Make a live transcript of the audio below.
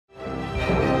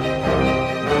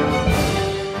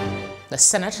The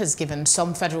Senate has given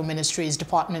some federal ministries,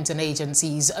 departments and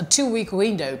agencies a 2-week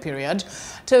window period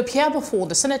to appear before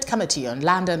the Senate Committee on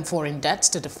Land and Foreign Debt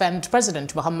to defend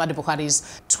President Muhammadu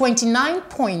Buhari's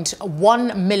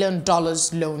 $29.1 million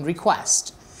loan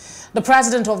request. The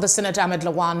president of the Senate, Ahmed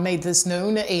Lawan, made this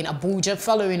known in Abuja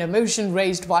following a motion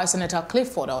raised by Senator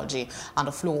Clifford Orji on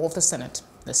the floor of the Senate.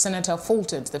 The senator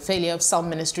faulted the failure of some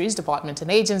ministries, departments and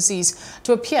agencies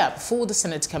to appear before the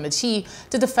Senate committee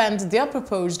to defend their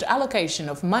proposed allocation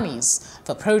of monies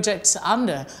for projects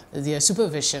under their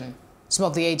supervision. Some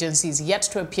of the agencies yet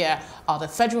to appear are the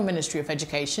Federal Ministry of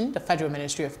Education, the Federal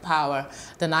Ministry of Power,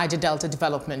 the Niger Delta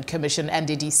Development Commission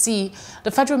 (NDDC),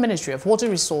 the Federal Ministry of Water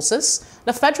Resources,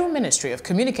 the Federal Ministry of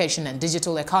Communication and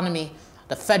Digital Economy,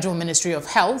 the Federal Ministry of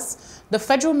Health, the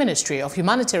Federal Ministry of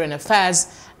Humanitarian Affairs,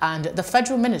 and the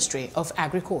Federal Ministry of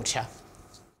Agriculture.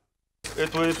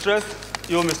 It will interest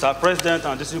you, Mr. President,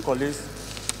 and distinguished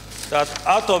colleagues, that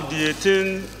out of the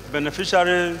 18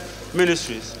 beneficiary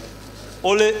ministries,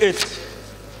 only 8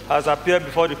 has appeared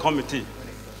before the committee.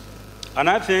 And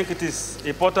I think it is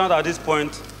important at this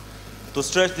point to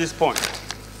stress this point,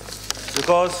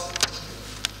 because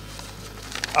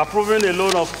approving a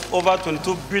loan of over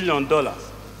 $22 billion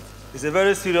is a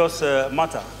very serious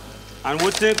matter. And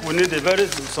we think we need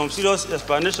some serious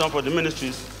explanation for the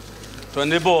ministries to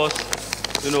enable us,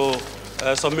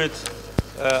 submit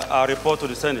our report to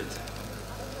the Senate.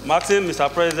 Maxim, Mr.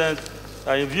 President,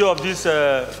 in view of this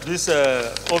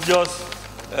obvious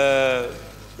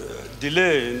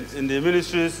delay in the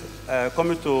ministries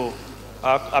coming to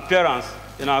appearance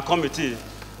in our committee,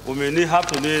 we may have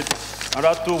to need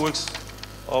another 2 weeks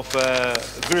of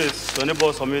grace to enable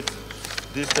us to submit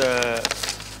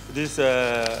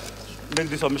make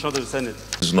this submission to the Senate.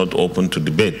 It's not open to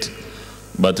debate,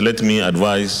 but let me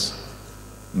advise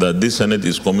that this Senate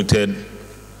is committed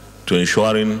to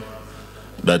ensuring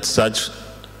that such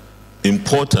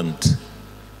important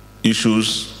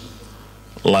issues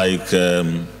like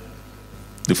the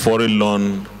foreign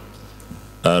loan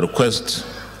request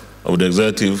of the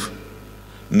executive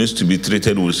needs to be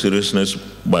treated with seriousness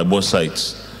by both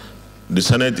sides. The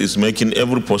Senate is making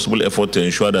every possible effort to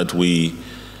ensure that we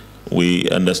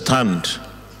understand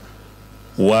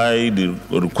why the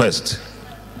request.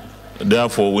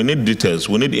 Therefore, we need details,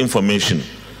 we need information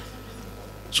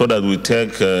so that we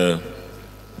take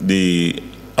the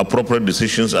appropriate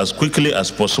decisions as quickly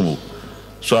as possible.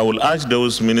 So I will urge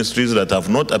those ministries that have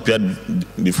not appeared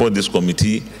before this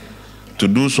committee to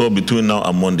do so between now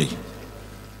and Monday.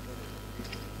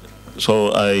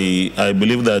 So I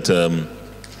believe that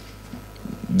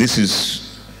this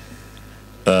is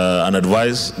an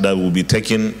advice that will be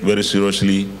taken very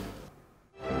seriously